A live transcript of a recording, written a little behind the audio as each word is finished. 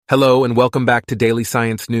Hello and welcome back to Daily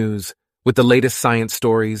Science News with the latest science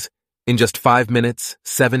stories in just 5 minutes,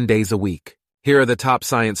 7 days a week. Here are the top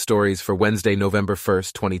science stories for Wednesday, November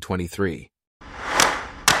 1st, 2023.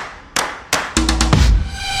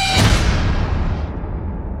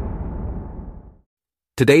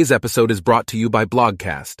 Today's episode is brought to you by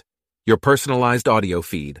Blogcast, your personalized audio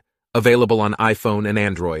feed, available on iPhone and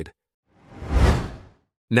Android.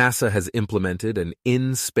 NASA has implemented an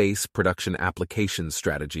in-space production application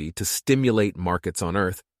strategy to stimulate markets on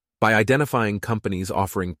Earth by identifying companies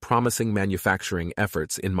offering promising manufacturing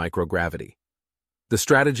efforts in microgravity. The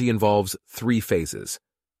strategy involves 3 phases: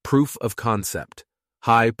 proof of concept,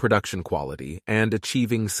 high production quality, and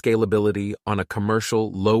achieving scalability on a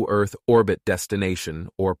commercial low-Earth orbit destination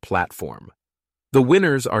or platform. The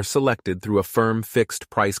winners are selected through a firm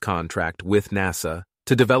fixed-price contract with NASA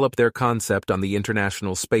to develop their concept on the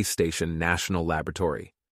International Space Station National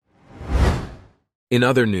Laboratory. In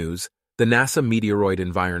other news, the NASA Meteoroid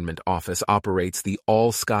Environment Office operates the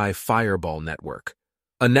All-Sky Fireball Network,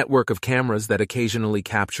 a network of cameras that occasionally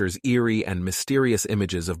captures eerie and mysterious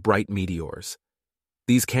images of bright meteors.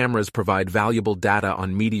 These cameras provide valuable data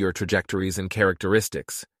on meteor trajectories and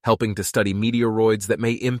characteristics, helping to study meteoroids that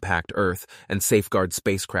may impact Earth and safeguard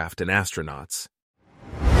spacecraft and astronauts.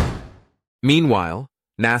 Meanwhile,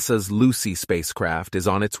 NASA's Lucy spacecraft is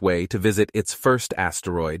on its way to visit its first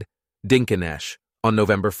asteroid, Dinkinesh, on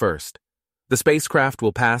November 1st. The spacecraft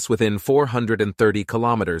will pass within 430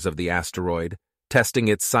 kilometers of the asteroid, testing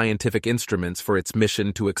its scientific instruments for its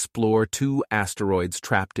mission to explore 2 asteroids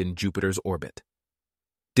trapped in Jupiter's orbit.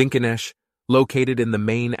 Dinkinesh, located in the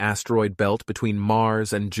main asteroid belt between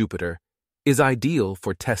Mars and Jupiter, is ideal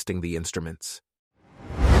for testing the instruments.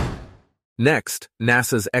 Next,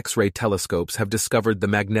 NASA's X-ray telescopes have discovered the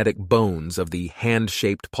magnetic bones of the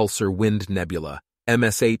hand-shaped pulsar wind nebula,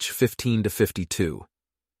 MSH 15-52.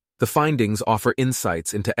 The findings offer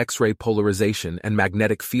insights into X-ray polarization and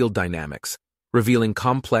magnetic field dynamics, revealing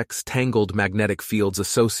complex, tangled magnetic fields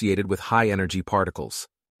associated with high-energy particles.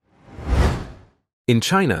 In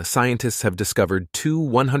China, scientists have discovered 2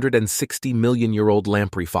 160-million-year-old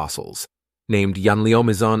lamprey fossils, named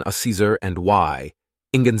Yanliomizon Acizar and Y.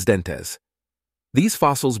 Ingensdentes. These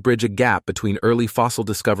fossils bridge a gap between early fossil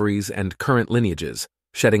discoveries and current lineages,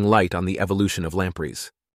 shedding light on the evolution of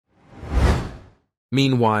lampreys.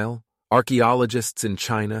 Meanwhile, archaeologists in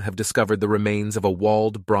China have discovered the remains of a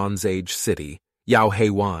walled Bronze Age city,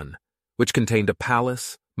 Yaoheiwan, which contained a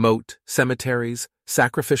palace, moat, cemeteries,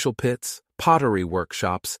 sacrificial pits, pottery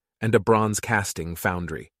workshops, and a bronze casting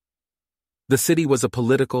foundry. The city was a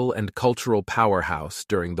political and cultural powerhouse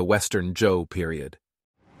during the Western Zhou period.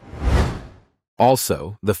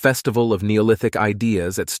 Also, the Festival of Neolithic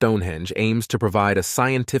Ideas at Stonehenge aims to provide a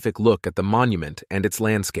scientific look at the monument and its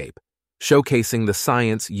landscape, showcasing the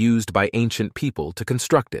science used by ancient people to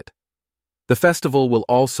construct it. The festival will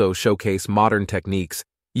also showcase modern techniques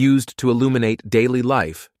used to illuminate daily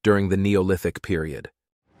life during the Neolithic period.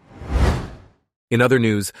 In other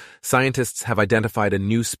news, scientists have identified a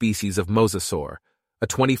new species of mosasaur, a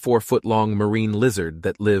 24-foot-long marine lizard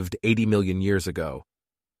that lived 80 million years ago.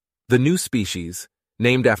 The new species,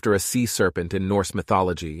 named after a sea serpent in Norse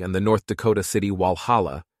mythology and the North Dakota city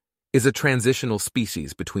Walhalla, is a transitional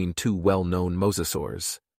species between 2 well-known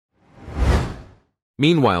mosasaurs.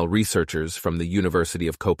 Meanwhile, researchers from the University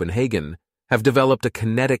of Copenhagen have developed a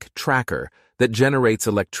kinetic tracker that generates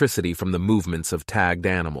electricity from the movements of tagged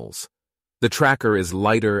animals. The tracker is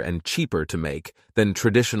lighter and cheaper to make than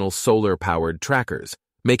traditional solar-powered trackers,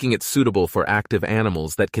 making it suitable for active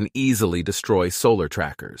animals that can easily destroy solar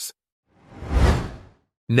trackers.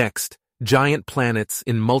 Next, giant planets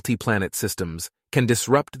in multi-planet systems can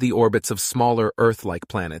disrupt the orbits of smaller Earth-like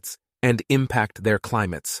planets and impact their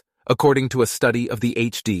climates, according to a study of the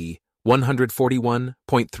HD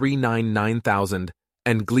 141.399,000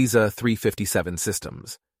 and Gliese 357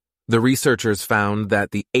 systems. The researchers found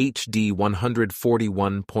that the HD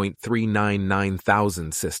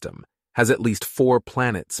 141.399,000 system has at least 4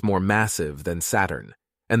 planets more massive than Saturn,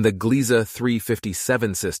 and the Gliese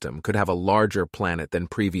 357 system could have a larger planet than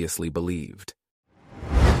previously believed.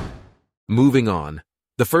 Moving on,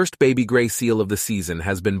 the first baby gray seal of the season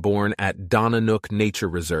has been born at Donna Nook Nature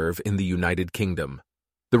Reserve in the United Kingdom.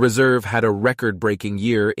 The reserve had a record-breaking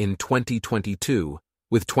year in 2022,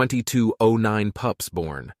 with 2209 pups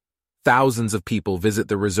born. Thousands of people visit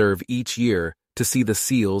the reserve each year to see the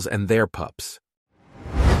seals and their pups.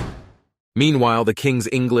 Meanwhile, the King's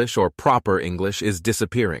English or proper English is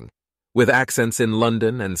disappearing, with accents in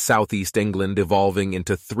London and southeast England evolving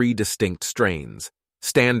into 3 distinct strains: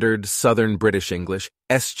 Standard Southern British English,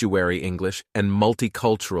 Estuary English, and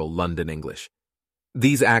Multicultural London English.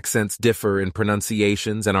 These accents differ in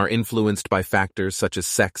pronunciations and are influenced by factors such as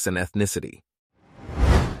sex and ethnicity.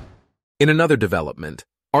 In another development,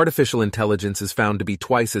 artificial intelligence is found to be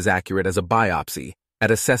twice as accurate as a biopsy at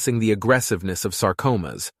assessing the aggressiveness of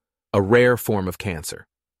sarcomas, a rare form of cancer.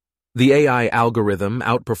 The AI algorithm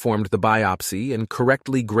outperformed the biopsy in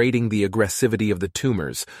correctly grading the aggressivity of the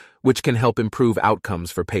tumors, which can help improve outcomes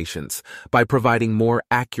for patients by providing more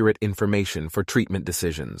accurate information for treatment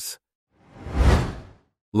decisions.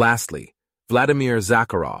 Lastly, Vladimir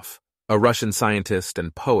Zakharov, a Russian scientist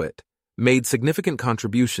and poet, made significant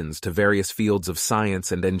contributions to various fields of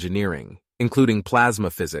science and engineering, including plasma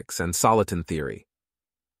physics and soliton theory.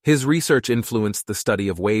 His research influenced the study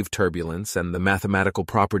of wave turbulence and the mathematical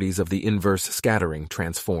properties of the inverse scattering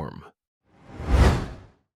transform.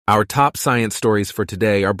 Our top science stories for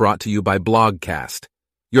today are brought to you by Blogcast,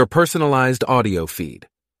 your personalized audio feed.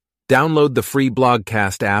 Download the free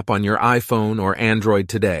Blogcast app on your iPhone or Android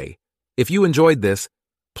today. If you enjoyed this,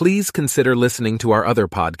 please consider listening to our other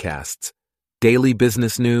podcasts: Daily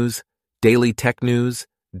Business News, Daily Tech News,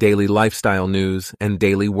 Daily Lifestyle News, and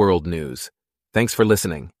Daily World News. Thanks for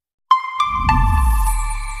listening.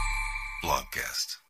 Blogcast.